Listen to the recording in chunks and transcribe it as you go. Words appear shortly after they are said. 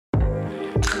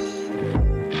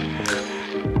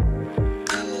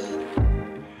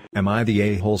Am I the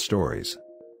a-hole stories?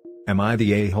 Am I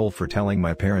the a-hole for telling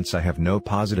my parents I have no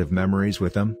positive memories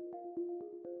with them?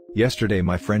 Yesterday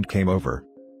my friend came over.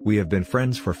 We have been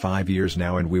friends for 5 years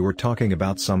now and we were talking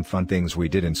about some fun things we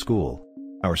did in school.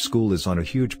 Our school is on a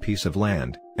huge piece of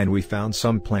land, and we found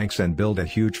some planks and built a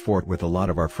huge fort with a lot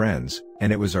of our friends,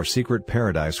 and it was our secret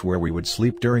paradise where we would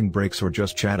sleep during breaks or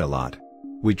just chat a lot.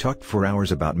 We talked for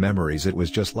hours about memories. It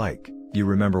was just like, you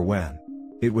remember when?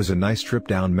 It was a nice trip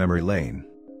down memory lane.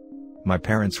 My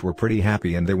parents were pretty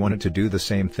happy and they wanted to do the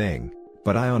same thing,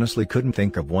 but I honestly couldn't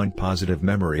think of one positive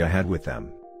memory I had with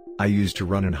them. I used to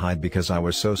run and hide because I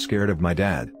was so scared of my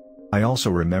dad. I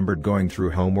also remembered going through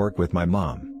homework with my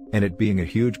mom, and it being a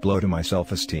huge blow to my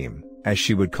self-esteem, as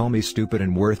she would call me stupid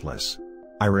and worthless.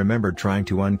 I remembered trying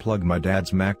to unplug my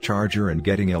dad's Mac charger and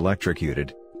getting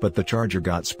electrocuted, but the charger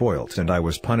got spoilt and I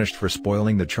was punished for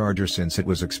spoiling the charger since it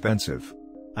was expensive.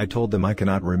 I told them I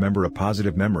cannot remember a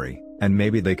positive memory, and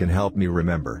maybe they can help me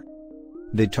remember.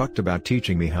 They talked about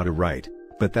teaching me how to write,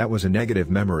 but that was a negative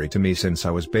memory to me since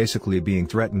I was basically being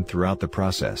threatened throughout the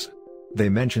process. They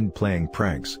mentioned playing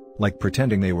pranks, like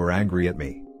pretending they were angry at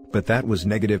me, but that was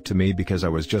negative to me because I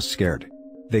was just scared.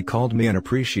 They called me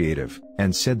unappreciative,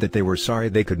 and said that they were sorry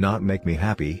they could not make me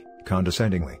happy,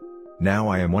 condescendingly. Now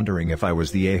I am wondering if I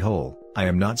was the a-hole. I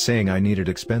am not saying I needed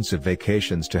expensive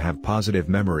vacations to have positive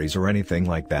memories or anything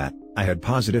like that. I had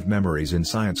positive memories in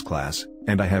science class,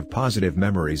 and I have positive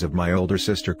memories of my older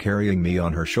sister carrying me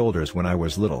on her shoulders when I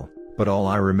was little, but all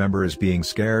I remember is being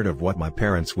scared of what my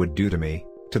parents would do to me,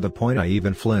 to the point I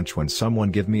even flinch when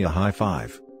someone give me a high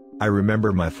five. I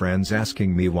remember my friends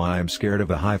asking me why I'm scared of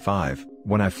a high five,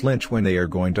 when I flinch when they are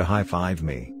going to high five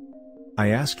me. I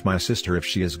asked my sister if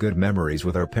she has good memories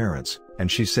with our parents, and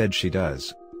she said she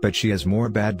does, but she has more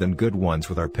bad than good ones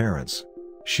with our parents.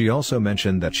 She also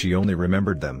mentioned that she only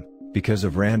remembered them because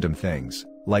of random things,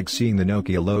 like seeing the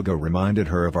Nokia logo reminded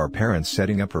her of our parents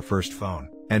setting up her first phone,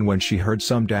 and when she heard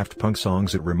some Daft Punk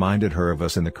songs it reminded her of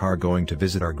us in the car going to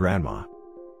visit our grandma.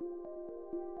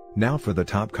 Now for the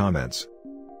top comments.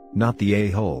 Not the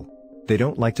a-hole. They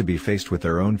don't like to be faced with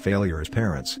their own failure as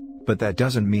parents, but that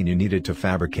doesn't mean you needed to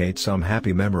fabricate some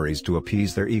happy memories to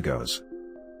appease their egos.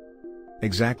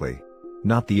 Exactly.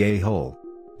 Not the a-hole.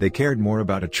 They cared more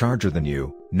about a charger than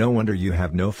you, no wonder you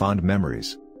have no fond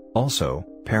memories. Also,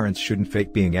 parents shouldn't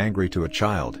fake being angry to a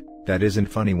child, that isn't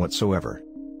funny whatsoever.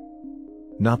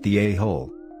 Not the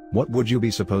a-hole. What would you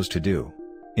be supposed to do?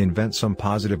 Invent some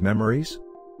positive memories?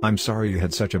 I'm sorry you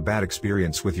had such a bad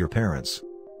experience with your parents.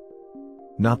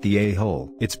 Not the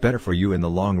a-hole. It's better for you in the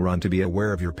long run to be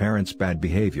aware of your parents' bad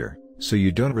behavior, so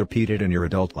you don't repeat it in your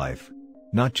adult life.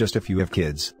 Not just if you have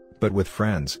kids, but with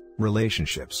friends,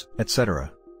 relationships,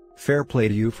 etc. Fair play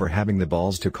to you for having the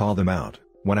balls to call them out,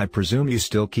 when I presume you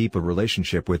still keep a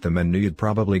relationship with them and knew you'd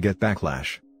probably get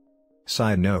backlash.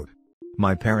 Side note.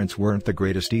 My parents weren't the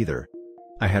greatest either.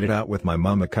 I had it out with my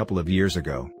mom a couple of years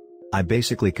ago. I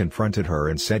basically confronted her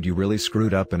and said you really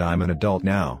screwed up and I'm an adult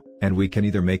now, and we can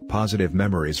either make positive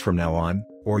memories from now on,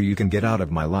 or you can get out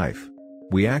of my life.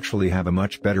 We actually have a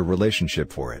much better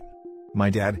relationship for it. My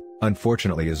dad,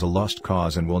 unfortunately, is a lost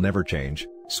cause and will never change,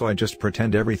 so I just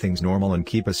pretend everything's normal and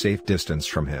keep a safe distance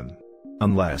from him.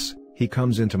 Unless he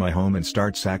comes into my home and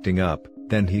starts acting up,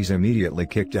 then he's immediately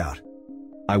kicked out.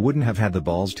 I wouldn't have had the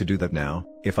balls to do that now,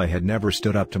 if I had never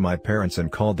stood up to my parents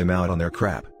and called them out on their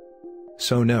crap.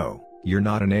 So no, you're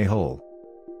not an a-hole.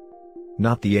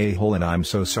 Not the a-hole, and I'm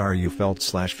so sorry you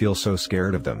feel so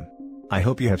scared of them. I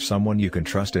hope you have someone you can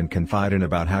trust and confide in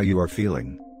about how you are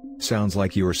feeling. Sounds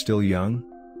like you are still young?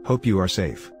 Hope you are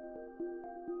safe.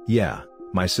 Yeah,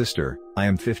 my sister, I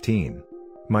am 15.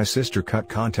 My sister cut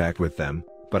contact with them,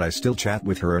 but I still chat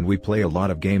with her and we play a lot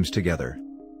of games together.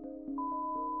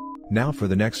 Now for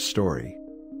the next story.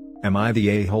 Am I the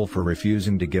a-hole for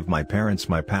refusing to give my parents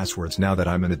my passwords now that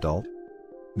I'm an adult?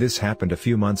 This happened a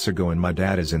few months ago and my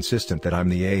dad is insistent that I'm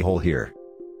the a-hole here.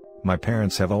 My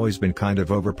parents have always been kind of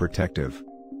overprotective.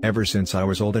 Ever since I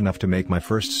was old enough to make my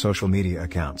first social media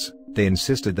accounts, they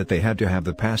insisted that they had to have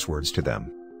the passwords to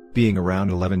them. Being around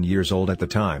 11 years old at the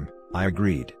time, I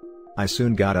agreed. I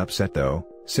soon got upset though,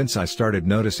 since I started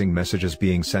noticing messages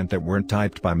being sent that weren't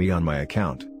typed by me on my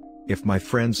account. If my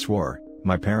friends swore,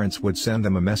 my parents would send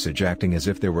them a message acting as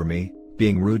if they were me,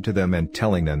 being rude to them and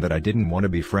telling them that I didn't want to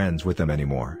be friends with them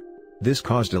anymore. This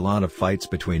caused a lot of fights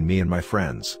between me and my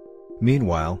friends.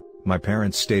 Meanwhile, my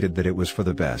parents stated that it was for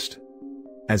the best.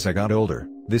 As I got older,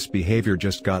 this behavior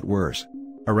just got worse.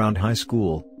 Around high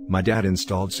school, my dad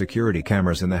installed security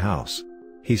cameras in the house.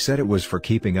 He said it was for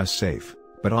keeping us safe,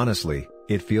 but honestly,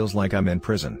 it feels like I'm in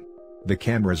prison. The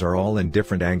cameras are all in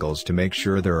different angles to make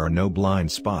sure there are no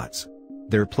blind spots.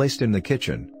 They're placed in the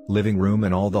kitchen, living room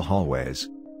and all the hallways.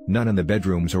 None in the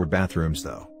bedrooms or bathrooms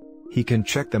though. He can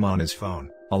check them on his phone,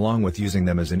 along with using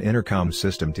them as an intercom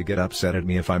system to get upset at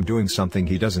me if I'm doing something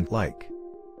he doesn't like.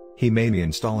 He made me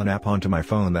install an app onto my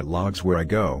phone that logs where I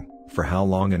go, for how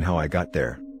long and how I got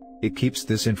there. It keeps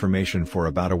this information for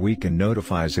about a week and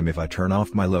notifies him if I turn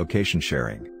off my location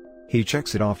sharing. He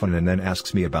checks it often and then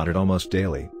asks me about it almost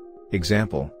daily.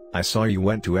 Example, I saw you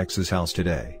went to X's house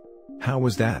today. How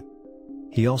was that?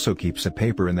 He also keeps a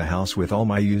paper in the house with all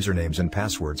my usernames and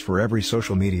passwords for every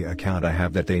social media account I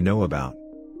have that they know about.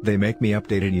 They make me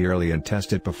update it yearly and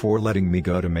test it before letting me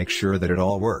go to make sure that it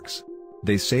all works.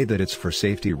 They say that it's for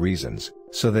safety reasons,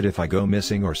 so that if I go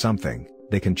missing or something,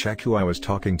 they can check who I was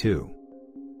talking to.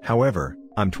 However,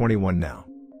 I'm 21 now.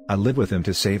 I live with him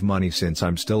to save money since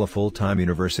I'm still a full-time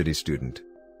university student.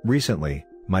 Recently,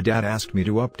 my dad asked me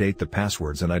to update the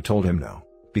passwords and I told him no,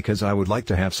 because I would like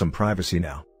to have some privacy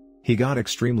now. He got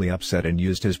extremely upset and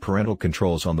used his parental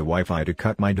controls on the Wi-Fi to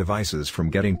cut my devices from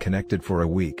getting connected for a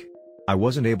week. I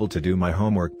wasn't able to do my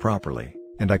homework properly,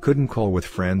 and I couldn't call with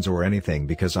friends or anything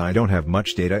because I don't have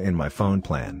much data in my phone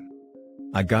plan.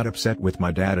 I got upset with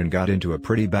my dad and got into a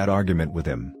pretty bad argument with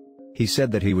him. He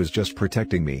said that he was just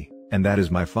protecting me, and that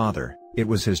as my father, it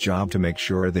was his job to make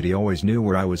sure that he always knew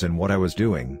where I was and what I was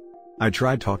doing. I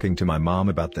tried talking to my mom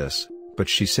about this, but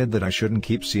she said that I shouldn't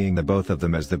keep seeing the both of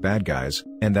them as the bad guys,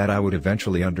 and that I would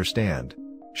eventually understand.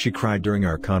 She cried during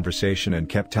our conversation and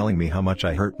kept telling me how much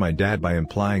I hurt my dad by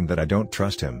implying that I don't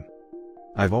trust him.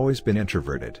 I've always been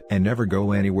introverted and never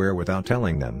go anywhere without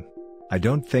telling them. I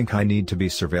don't think I need to be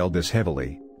surveilled this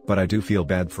heavily, but I do feel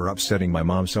bad for upsetting my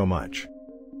mom so much.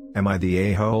 Am I the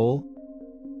a-hole?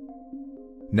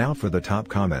 Now for the top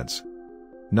comments.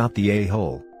 Not the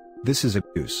a-hole. This is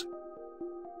abuse.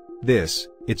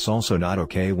 It's also not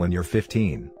okay when you're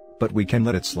 15, but we can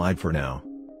let it slide for now.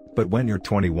 But when you're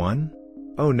 21?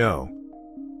 Oh no.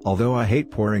 Although I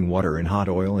hate pouring water in hot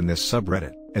oil in this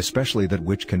subreddit, especially that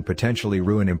which can potentially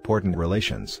ruin important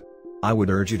relations, I would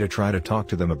urge you to try to talk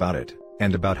to them about it,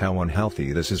 and about how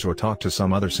unhealthy this is, or talk to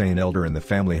some other sane elder in the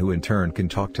family who in turn can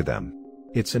talk to them.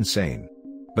 It's insane.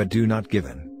 But do not give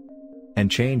in. And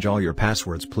change all your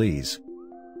passwords please.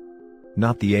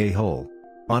 Not the a-hole.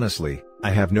 Honestly, I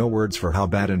have no words for how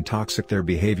bad and toxic their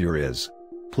behavior is.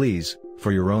 Please,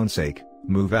 for your own sake,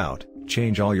 move out,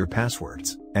 change all your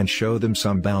passwords, and show them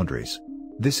some boundaries.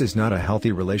 This is not a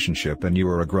healthy relationship and you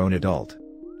are a grown adult.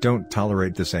 Don't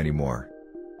tolerate this anymore.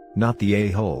 Not the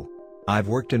a-hole. I've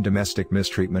worked in domestic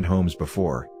mistreatment homes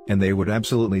before, and they would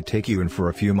absolutely take you in for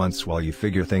a few months while you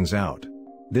figure things out.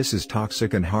 This is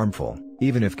toxic and harmful,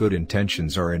 even if good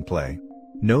intentions are in play.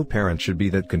 No parent should be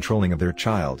that controlling of their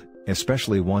child,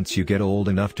 especially once you get old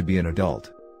enough to be an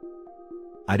adult.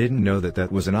 I didn't know that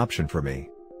that was an option for me.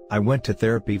 I went to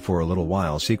therapy for a little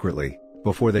while secretly,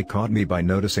 before they caught me by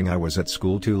noticing I was at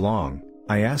school too long.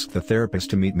 I asked the therapist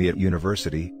to meet me at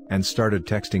university, and started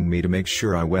texting me to make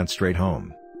sure I went straight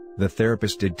home. The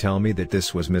therapist did tell me that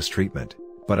this was mistreatment,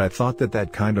 but I thought that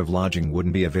that kind of lodging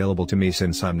wouldn't be available to me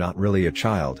since I'm not really a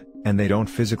child, and they don't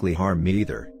physically harm me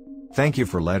either. Thank you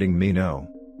for letting me know.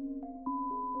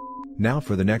 Now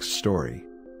for the next story.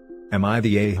 Am I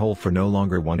the a-hole for no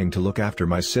longer wanting to look after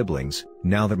my siblings,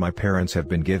 now that my parents have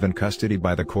been given custody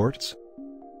by the courts?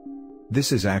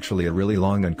 This is actually a really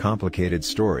long and complicated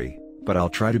story, but I'll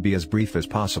try to be as brief as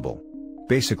possible.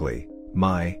 Basically,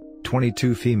 my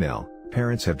 22 female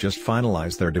parents have just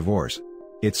finalized their divorce.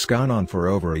 It's gone on for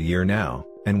over a year now,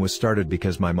 and was started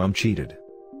because my mom cheated.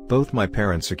 Both my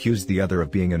parents accused the other of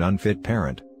being an unfit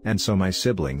parent, and so my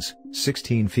siblings,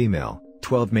 16 female,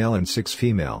 12 male and 6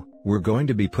 female, were going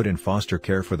to be put in foster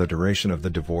care for the duration of the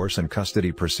divorce and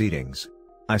custody proceedings.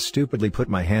 I stupidly put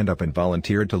my hand up and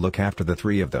volunteered to look after the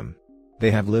 3 of them.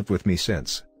 They have lived with me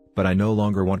since, but I no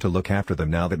longer want to look after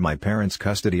them now that my parents'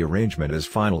 custody arrangement is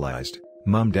finalized.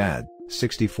 Mom-Dad,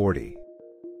 60-40.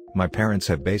 My parents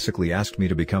have basically asked me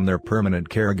to become their permanent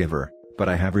caregiver, but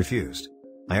I have refused.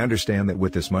 I understand that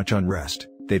with this much unrest,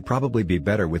 they'd probably be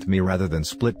better with me rather than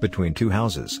split between 2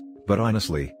 houses, but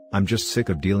honestly, I'm just sick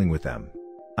of dealing with them.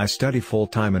 I study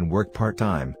full-time and work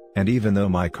part-time, and even though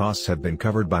my costs have been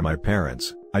covered by my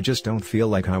parents, I just don't feel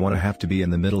like I want to have to be in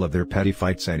the middle of their petty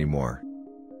fights anymore.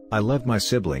 I love my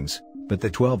siblings, but the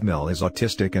 12 male is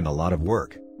autistic and a lot of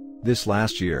work. This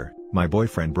last year, my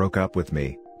boyfriend broke up with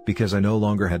me, because I no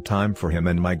longer had time for him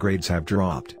and my grades have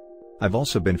dropped. I've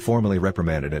also been formally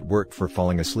reprimanded at work for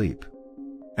falling asleep.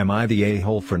 Am I the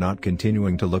a-hole for not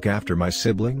continuing to look after my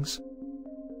siblings?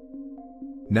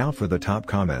 Now for the top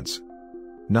comments.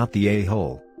 Not the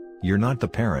a-hole. You're not the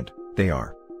parent, they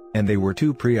are. And they were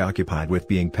too preoccupied with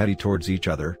being petty towards each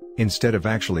other, instead of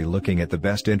actually looking at the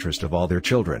best interest of all their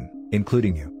children,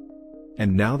 including you.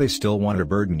 And now they still want to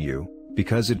burden you,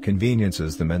 because it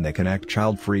conveniences them and they can act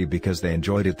child-free because they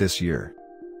enjoyed it this year.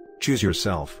 Choose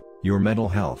yourself, your mental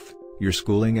health, your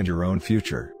schooling and your own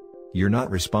future. You're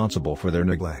not responsible for their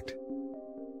neglect.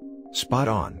 Spot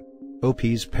on.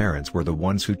 OP's parents were the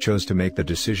ones who chose to make the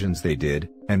decisions they did,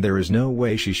 and there is no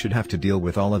way she should have to deal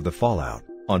with all of the fallout,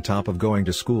 on top of going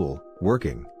to school,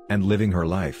 working, and living her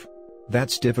life.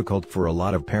 That's difficult for a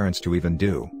lot of parents to even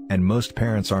do, and most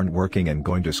parents aren't working and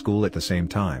going to school at the same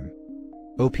time.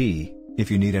 OP, if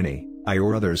you need any, I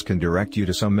or others can direct you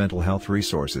to some mental health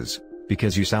resources,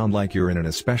 because you sound like you're in an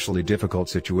especially difficult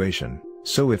situation,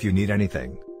 so if you need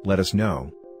anything, let us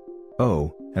know.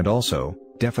 Oh, and also,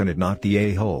 definite not the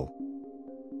a-hole.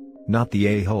 Not the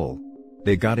a-hole.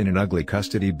 They got in an ugly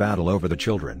custody battle over the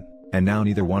children, and now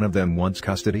neither one of them wants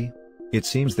custody? It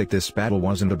seems that this battle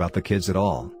wasn't about the kids at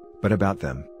all, but about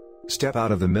them. Step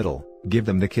out of the middle, give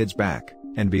them the kids back,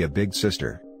 and be a big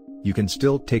sister. You can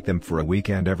still take them for a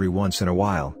weekend every once in a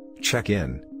while, check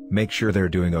in, make sure they're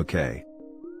doing okay.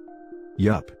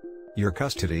 Yup. Your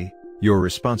custody, your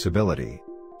responsibility.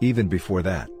 Even before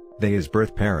that, they as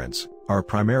birth parents, are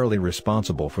primarily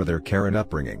responsible for their care and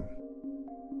upbringing.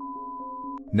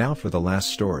 Now for the last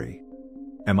story.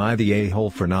 Am I the a-hole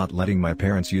for not letting my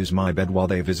parents use my bed while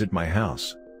they visit my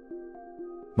house?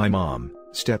 My mom,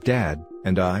 stepdad,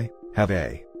 and I, have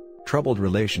a troubled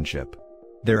relationship.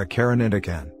 They're a Karen and a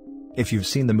Ken. If you've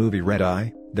seen the movie Red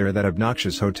Eye, they're that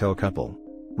obnoxious hotel couple.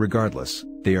 Regardless,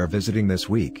 they are visiting this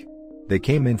week. They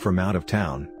came in from out of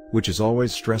town, which is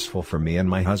always stressful for me and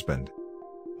my husband.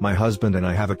 My husband and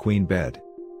I have a queen bed.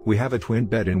 We have a twin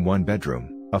bed in one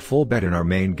bedroom, a full bed in our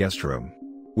main guest room.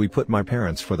 We put my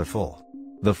parents for the full.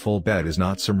 The full bed is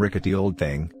not some rickety old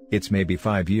thing, it's maybe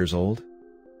 5 years old.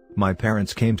 My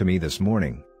parents came to me this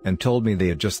morning, and told me they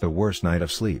had just the worst night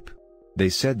of sleep. They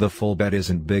said the full bed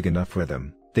isn't big enough for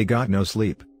them, they got no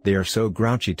sleep, they are so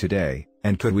grouchy today,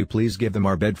 and could we please give them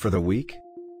our bed for the week?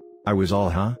 I was all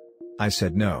huh? I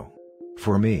said no.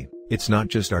 For me, it's not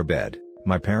just our bed,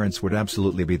 my parents would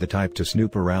absolutely be the type to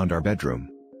snoop around our bedroom.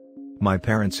 My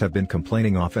parents have been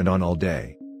complaining off and on all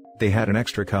day. They had an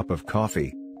extra cup of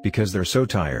coffee, because they're so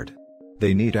tired.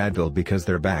 They need Advil because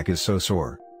their back is so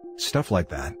sore. Stuff like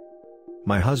that.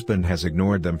 My husband has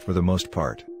ignored them for the most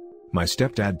part. My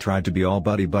stepdad tried to be all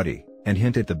buddy-buddy, and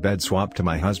hint at the bed swap to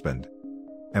my husband.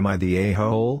 Am I the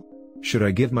a-hole? Should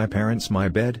I give my parents my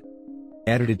bed?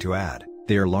 Edited to add,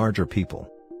 they are larger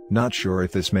people. Not sure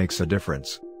if this makes a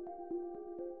difference.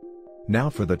 Now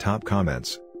for the top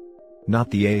comments. Not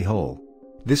the a-hole.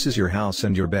 This is your house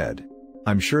and your bed.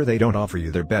 I'm sure they don't offer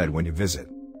you their bed when you visit.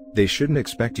 They shouldn't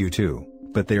expect you to,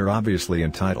 but they are obviously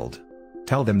entitled.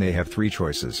 Tell them they have 3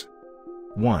 choices.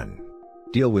 1.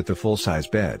 Deal with the full-size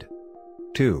bed.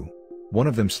 2. One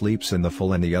of them sleeps in the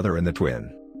full and the other in the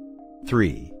twin.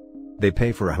 3. They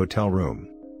pay for a hotel room.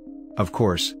 Of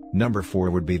course, number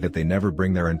 4 would be that they never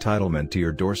bring their entitlement to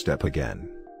your doorstep again.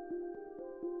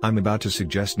 I'm about to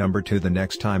suggest number 2 the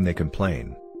next time they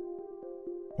complain.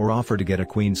 Or offer to get a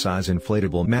queen-size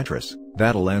inflatable mattress,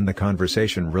 that'll end the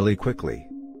conversation really quickly.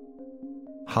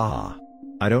 Ha!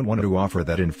 I don't want to offer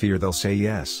that in fear they'll say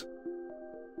yes.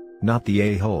 Not the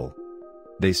a-hole.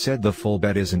 They said the full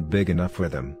bed isn't big enough for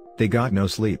them, they got no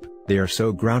sleep, they are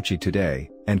so grouchy today,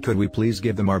 and could we please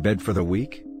give them our bed for the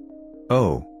week?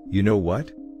 Oh, you know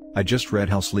what? I just read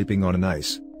how sleeping on a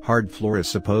nice, hard floor is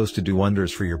supposed to do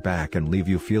wonders for your back and leave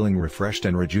you feeling refreshed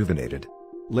and rejuvenated.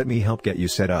 Let me help get you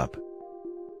set up.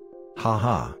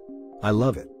 Haha. I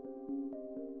love it.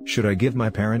 Should I give my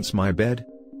parents my bed?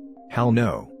 Hell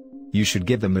no. You should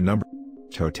give them the number.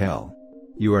 Hotel.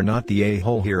 You are not the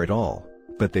a-hole here at all,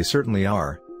 but they certainly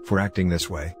are, for acting this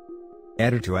way.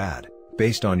 Edit to add,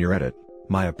 based on your edit,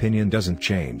 my opinion doesn't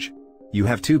change. You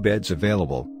have 2 beds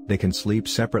available, they can sleep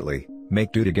separately,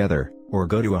 make do together, or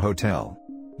go to a hotel.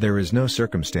 There is no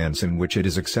circumstance in which it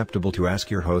is acceptable to ask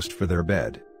your host for their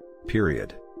bed.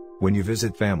 Period. When you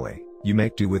visit family, you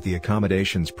make do with the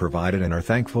accommodations provided and are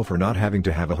thankful for not having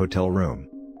to have a hotel room.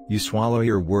 You swallow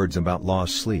your words about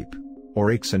lost sleep,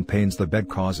 or aches and pains the bed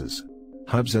causes.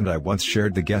 Hubs and I once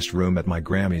shared the guest room at my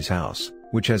Grammy's house,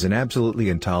 which has an absolutely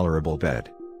intolerable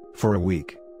bed. For a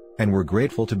week. And we're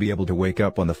grateful to be able to wake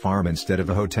up on the farm instead of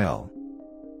a hotel.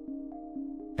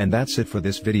 And that's it for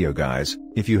this video guys.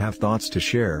 If you have thoughts to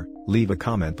share, leave a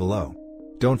comment below.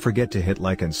 Don't forget to hit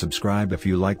like and subscribe if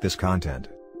you like this content.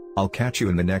 I'll catch you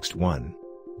in the next one.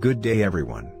 Good day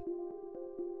everyone.